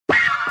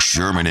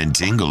Sherman and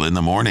Tingle in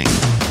the morning.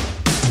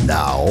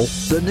 Now,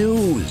 the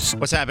news.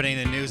 What's happening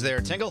in the news there,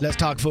 Tingle? Let's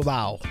talk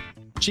football.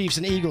 Chiefs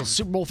and Eagles,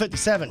 Super Bowl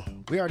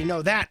 57. We already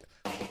know that.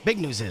 Big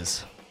news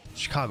is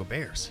Chicago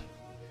Bears.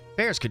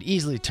 Bears could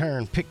easily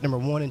turn pick number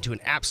 1 into an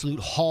absolute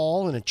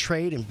haul in a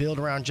trade and build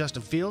around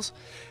Justin Fields.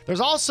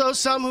 There's also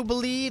some who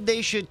believe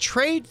they should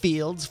trade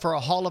Fields for a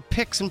haul of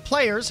picks and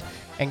players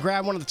and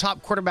grab one of the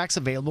top quarterbacks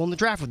available in the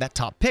draft with that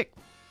top pick.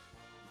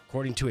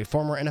 According to a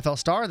former NFL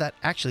star, that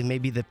actually may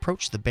be the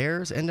approach the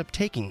Bears end up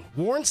taking.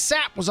 Warren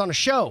Sapp was on a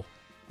show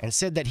and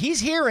said that he's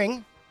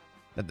hearing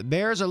that the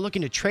Bears are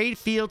looking to trade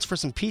Fields for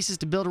some pieces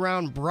to build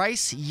around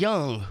Bryce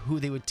Young, who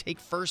they would take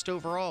first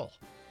overall.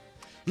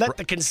 Let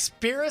the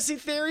conspiracy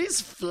theories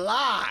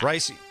fly.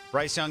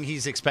 Bryce Young,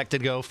 he's expected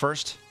to go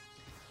first?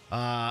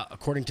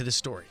 According to this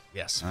story,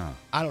 yes. Oh.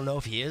 I don't know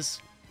if he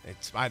is.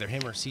 It's either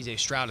him or C.J.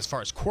 Stroud as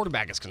far as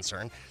quarterback is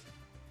concerned.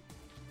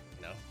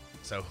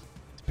 So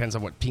depends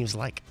on what teams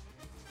like.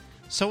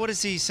 So what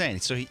is he saying?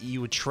 So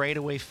you would trade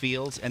away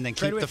Fields and then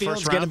trade keep the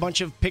Fields, first round? Get a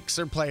bunch of picks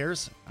or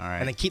players, all right,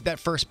 and then keep that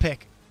first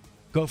pick.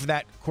 Go for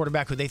that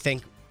quarterback who they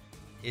think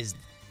is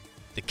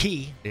the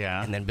key,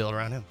 and then build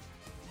around him.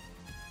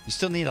 You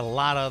still need a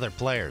lot of other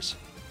players.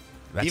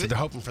 That's what they're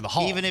hoping for the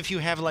haul. Even if you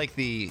have like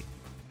the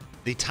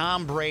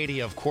Tom Brady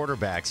of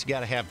quarterbacks, you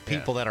got to have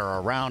people that are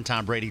around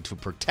Tom Brady to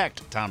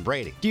protect Tom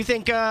Brady. Do you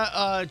think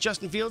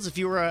Justin Fields, if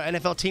you were an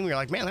NFL team, you're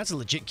like, man, that's a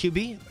legit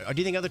QB? Or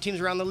do you think other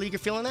teams around the league are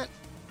feeling that?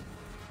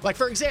 Like,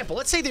 for example,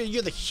 let's say that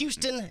you're the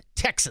Houston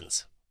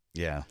Texans.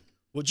 Yeah.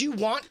 Would you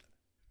want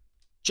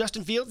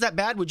Justin Fields that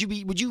bad?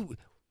 Do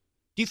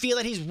you feel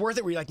that he's worth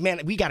it? Where you're like,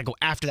 man, we got to go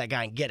after that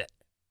guy and get it?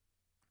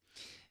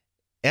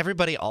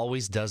 Everybody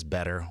always does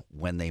better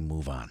when they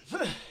move on.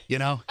 You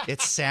know,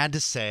 it's sad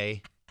to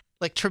say.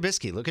 Like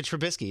Trubisky. Look at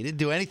Trubisky. He didn't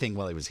do anything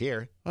while he was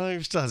here. Well,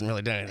 he still hasn't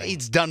really done anything.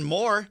 He's done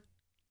more.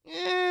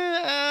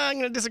 I'm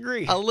going to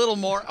disagree. A little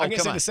more. I'm going to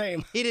say the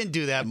same. He didn't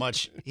do that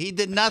much. He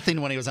did nothing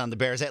when he was on the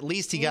Bears. At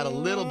least he got a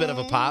little bit of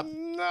a pop.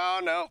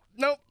 No.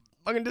 I'm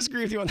going to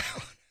disagree with you on that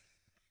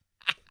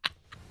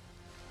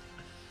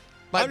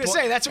one. I'm just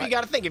saying, that's what you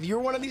got to think. If you're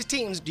one of these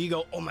teams, do you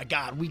go, oh my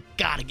God, we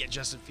got to get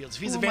Justin Fields.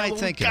 If he's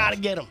available, we got to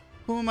get him.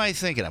 Who am I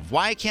thinking of?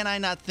 Why can't I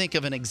not think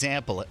of an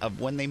example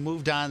of when they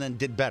moved on and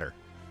did better?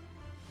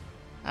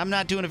 I'm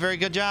not doing a very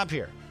good job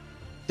here.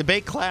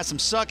 Debate class, I'm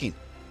sucking.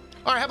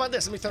 All right, how about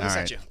this? Let me throw this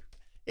at you.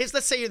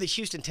 Let's say you're the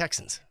Houston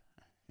Texans.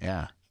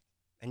 Yeah.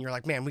 And you're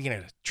like, man, we're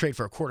going to trade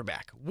for a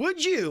quarterback.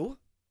 Would you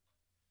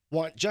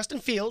want Justin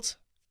Fields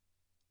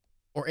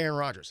or Aaron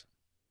Rodgers?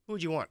 Who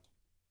would you want?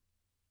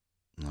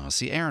 No,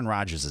 see, Aaron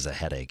Rodgers is a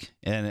headache,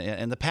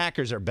 and the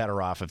Packers are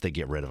better off if they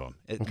get rid of him.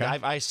 Okay.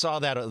 I saw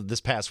that this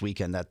past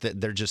weekend, that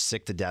they're just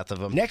sick to death of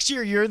him. Next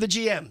year, you're the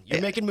GM.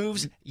 You're making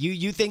moves.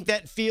 You think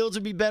that Fields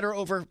would be better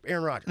over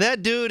Aaron Rodgers?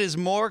 That dude is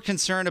more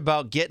concerned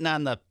about getting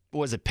on the,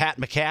 was it Pat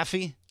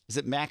McAfee? Is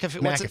it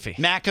McAfee?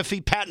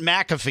 McAfee. Pat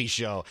McAfee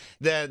show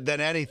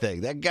than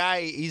anything. That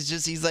guy,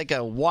 he's like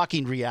a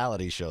walking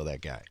reality show,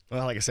 that guy.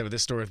 Well, like I said, with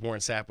this story with Warren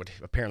Sapp,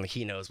 apparently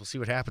he knows. We'll see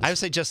what happens. I would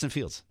say Justin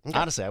Fields. Okay.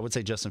 Honestly, I would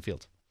say Justin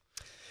Fields.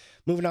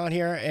 Moving on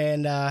here,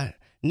 and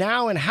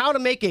now in how to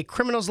make a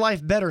criminal's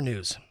life better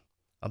news.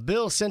 A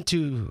bill sent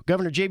to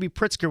Governor J.B.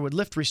 Pritzker would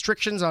lift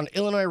restrictions on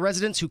Illinois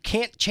residents who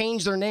can't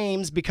change their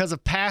names because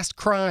of past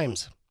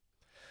crimes.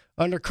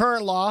 Under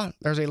current law,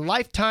 there's a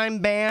lifetime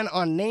ban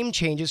on name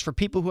changes for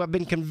people who have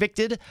been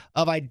convicted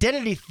of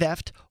identity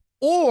theft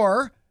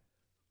or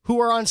who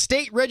are on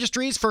state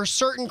registries for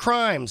certain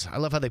crimes. I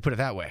love how they put it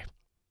that way.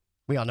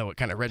 We all know what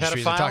kind of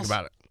registries they talk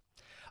about it.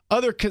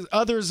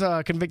 Others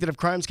convicted of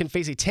crimes can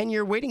face a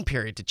 10-year waiting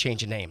period to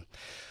change a name.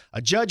 A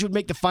judge would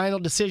make the final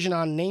decision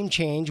on name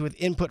change with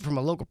input from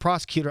a local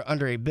prosecutor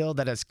under a bill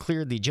that has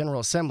cleared the General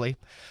Assembly.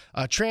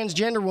 A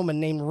transgender woman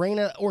named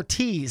Reina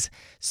Ortiz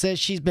says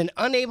she's been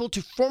unable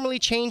to formally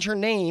change her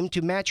name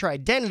to match her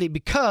identity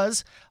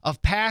because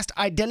of past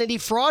identity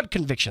fraud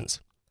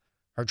convictions.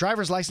 Her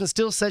driver's license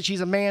still says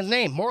she's a man's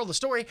name. Moral of the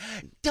story,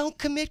 don't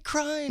commit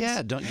crimes.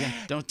 Yeah,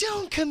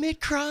 don't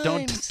commit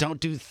crimes. Don't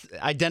do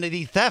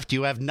identity theft.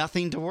 You have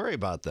nothing to worry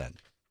about then.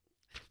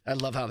 I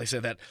love how they say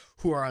that.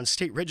 Who are on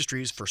state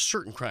registries for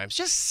certain crimes.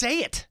 Just say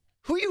it.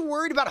 Who are you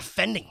worried about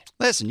offending?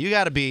 Listen, you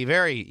got to be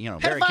very, very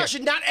careful. Pedophiles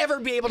should not ever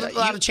be able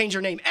to change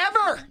their name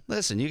ever.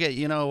 Listen,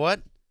 you know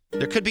what?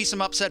 There could be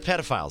some upset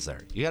pedophiles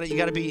there. You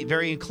got to be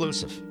very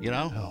inclusive, you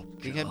know? Oh,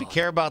 you got to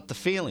care about the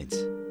feelings.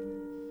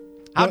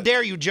 How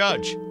dare you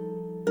judge?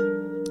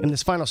 In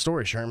this final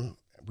story, Sherm,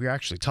 we're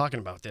actually talking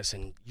about this,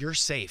 and you're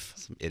safe.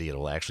 Some idiot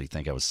will actually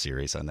think I was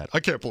serious on that.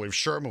 I can't believe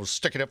Sherman was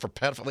sticking up for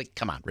pedophiles. Like,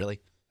 come on,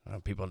 really?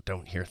 People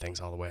don't hear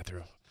things all the way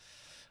through.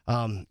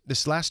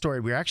 This last story,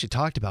 we actually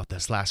talked about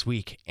this last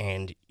week,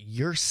 and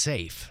you're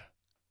safe.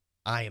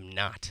 I am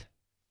not.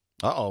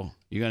 Uh-oh.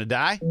 You going to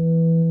die?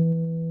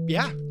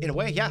 Yeah, in a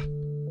way, yeah.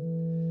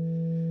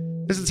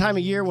 This is the time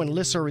of year when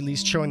lists are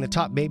released showing the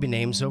top baby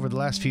names. Over the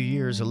last few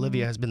years,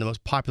 Olivia has been the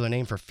most popular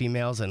name for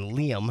females, and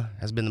Liam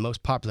has been the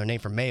most popular name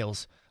for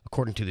males,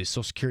 according to the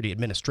Social Security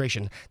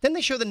Administration. Then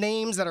they show the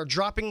names that are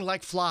dropping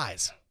like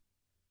flies.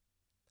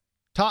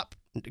 Top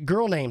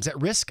girl names at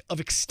risk of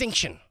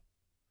extinction.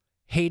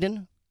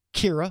 Hayden,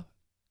 Kira,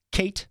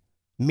 Kate,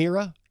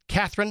 Mira,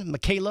 Catherine,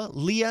 Michaela,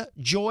 Leah,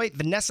 Joy,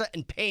 Vanessa,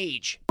 and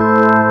Paige.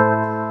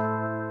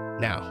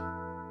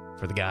 Now,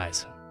 for the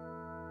guys.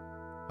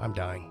 I'm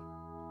dying.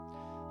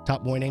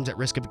 Top boy names at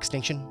risk of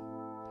extinction.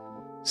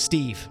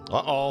 Steve.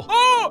 Uh-oh.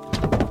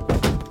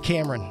 Oh!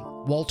 Cameron,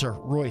 Walter,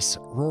 Royce,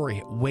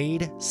 Rory,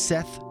 Wade,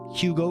 Seth,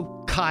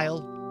 Hugo, Kyle,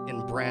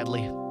 and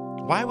Bradley.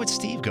 Why would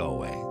Steve go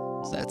away?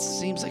 That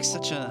seems like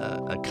such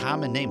a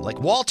common name. Like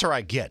Walter,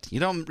 I get.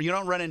 You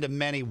don't run into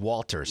many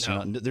Walters.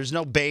 No. There's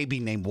no baby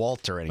named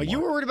Walter anymore. But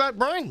you were worried about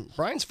Brian.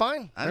 Brian's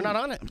fine. They're not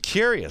on it. I'm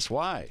curious.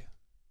 Why?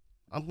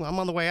 I'm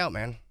on the way out,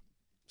 man.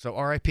 So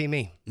R.I.P.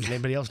 me.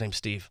 Anybody else named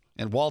Steve?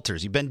 And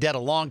Walters, you've been dead a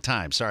long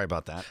time. Sorry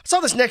about that. I saw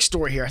this next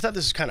story here. I thought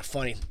this was kind of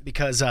funny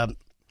because I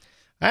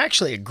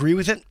actually agree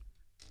with it.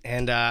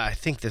 And I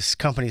think this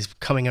company's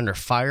coming under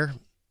fire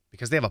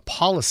because they have a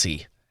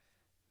policy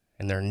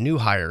and their new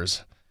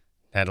hires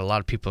that a lot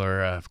of people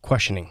are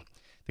questioning.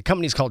 The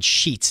company's called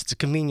Sheetz. It's a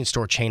convenience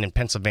store chain in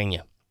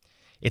Pennsylvania.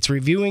 It's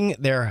reviewing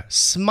their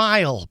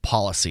smile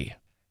policy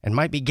and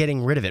might be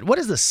getting rid of it. What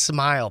is the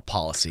smile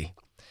policy?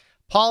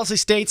 Policy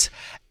states,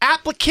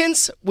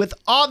 applicants with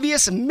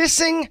obvious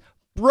missing,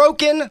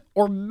 broken,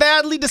 or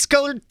badly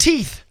discolored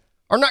teeth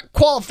are not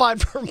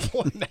qualified for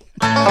employment.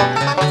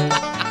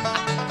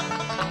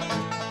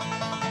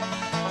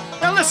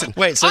 Now listen.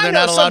 Wait, so they're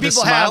not allowed to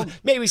smile? Some people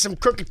have maybe some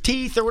crooked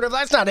teeth or whatever.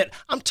 That's not it.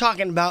 I'm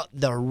talking about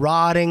the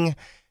rotting,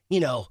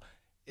 it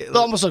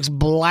almost looks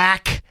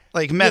black.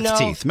 Like meth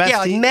teeth. Meth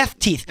like teeth? meth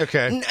teeth.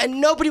 Okay.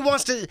 And nobody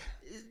wants to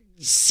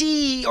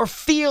see or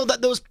feel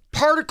that those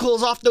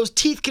particles off those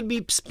teeth could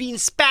be being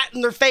spat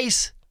in their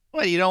face.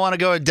 What, you don't want to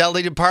go to a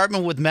deli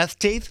department with meth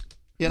teeth?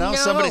 No.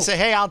 Somebody say,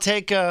 hey, I'll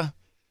take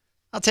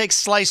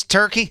sliced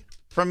turkey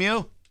from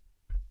you.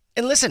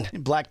 And listen,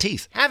 Black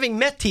teeth. having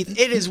meth teeth,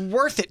 it is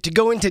worth it to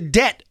go into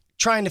debt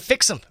trying to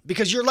fix them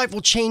because your life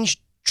will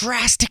change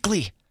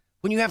drastically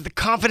when you have the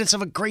confidence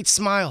of a great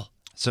smile.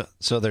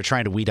 So they're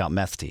trying to weed out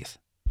meth teeth.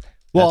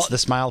 Well, That's the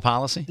smile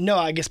policy? No,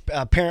 I guess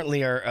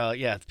apparently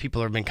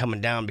people have been coming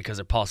down because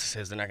their policy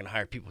says they're not going to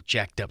hire people with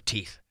jacked up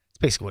teeth. It's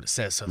basically what it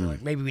says. So they're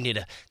like, maybe we need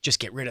to just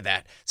get rid of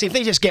that. See, if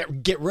they just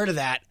get rid of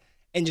that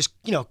and just,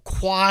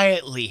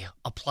 quietly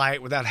apply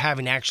it without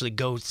having to actually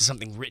go to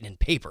something written in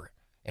paper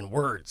and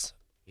words,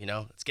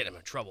 let's get them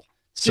in trouble.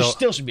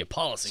 Still should be a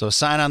policy. So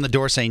sign on the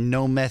door saying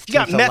no meth teeth You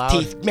got meth allowed?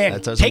 teeth,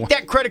 man. Take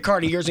that credit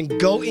card of yours and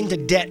go into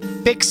debt.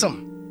 Fix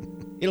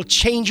them. It'll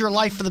change your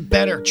life for the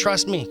better.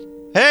 Trust me.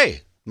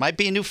 Hey, might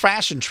be a new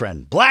fashion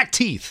trend. Black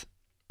teeth.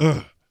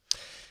 And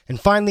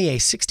finally, a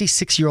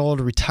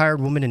 66-year-old retired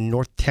woman in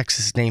North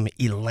Texas named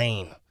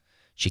Elaine.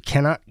 She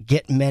cannot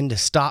get men to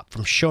stop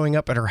from showing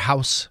up at her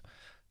house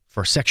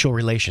for sexual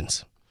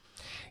relations.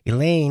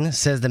 Elaine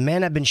says the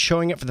men have been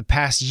showing up for the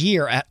past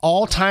year at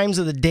all times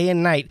of the day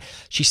and night.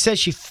 She says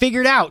she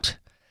figured out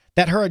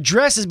that her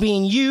address is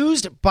being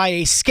used by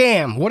a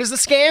scam. What is the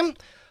scam?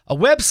 A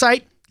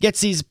website gets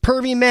these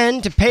pervy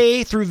men to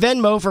pay through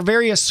Venmo for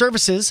various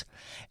services,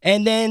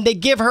 and then they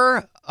give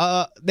her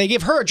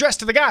address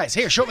to the guys.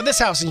 Here, show up at this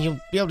house, and you'll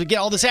be able to get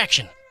all this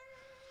action.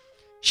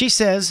 She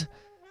says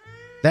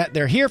that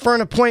they're here for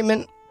an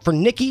appointment for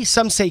Nikki.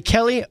 Some say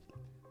Kelly.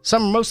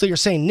 Some mostly are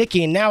saying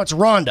Nikki, and now it's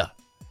Rhonda.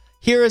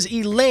 Here is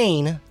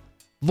Elaine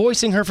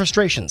voicing her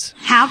frustrations.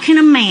 How can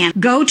a man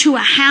go to a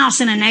house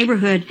in a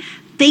neighborhood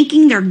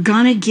thinking they're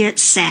gonna get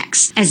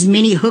sex? As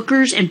many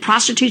hookers and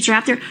prostitutes are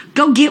out there,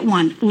 go get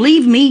one.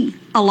 Leave me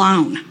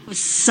alone.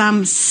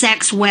 Some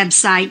sex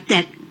website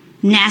that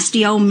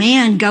nasty old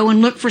men go and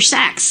look for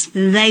sex.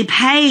 They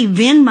pay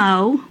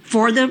Venmo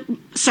for the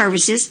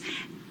services,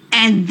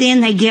 and then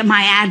they get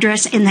my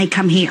address and they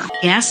come here.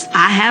 Yes,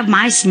 I have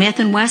my Smith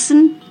 &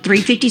 Wesson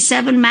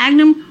 357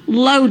 Magnum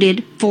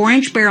loaded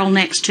 4-inch barrel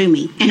next to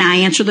me, and I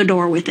answer the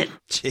door with it.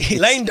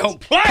 Elaine, don't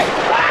play!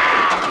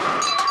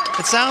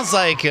 It sounds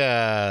like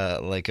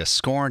a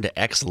scorned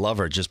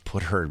ex-lover just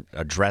put her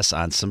address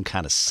on some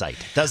kind of site,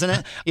 doesn't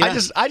it? Yeah.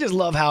 I just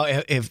love how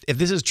if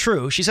this is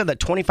true, she said that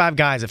 25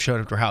 guys have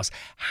showed up to her house.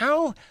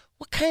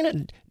 What kind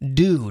of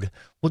dude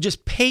will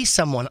just pay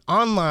someone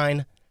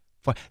online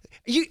for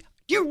you?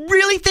 You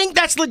really think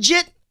that's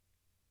legit?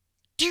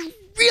 Do you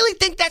really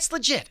think that's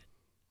legit?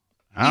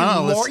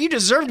 You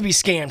deserve to be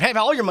scammed. Have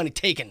all your money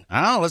taken.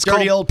 Let's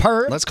dirty call old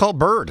perv. Let's call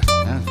Bird.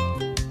 Yeah.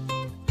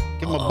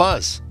 Give him a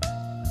buzz.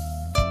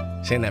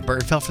 Saying that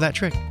Bird fell for that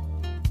trick.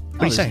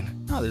 What are you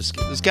saying? No, there's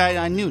this guy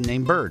I knew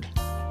named Bird.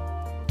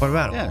 What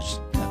about him? Yeah,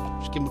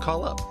 just give him a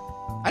call up.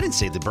 I didn't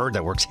say the bird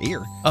that works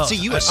here. Oh, See,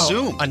 you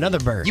assume. Another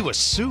bird. You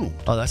assume.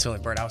 Oh, that's the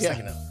only bird I was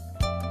thinking of.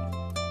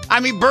 I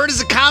mean, Bird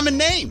is a common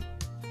name.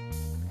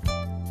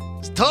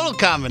 It's a total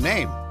common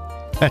name.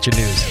 That's your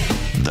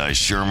news. The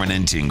Sherman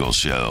and Tingle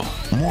Show.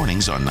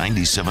 Mornings on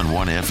 97.1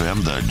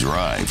 FM The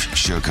Drive,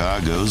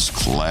 Chicago's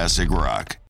classic rock.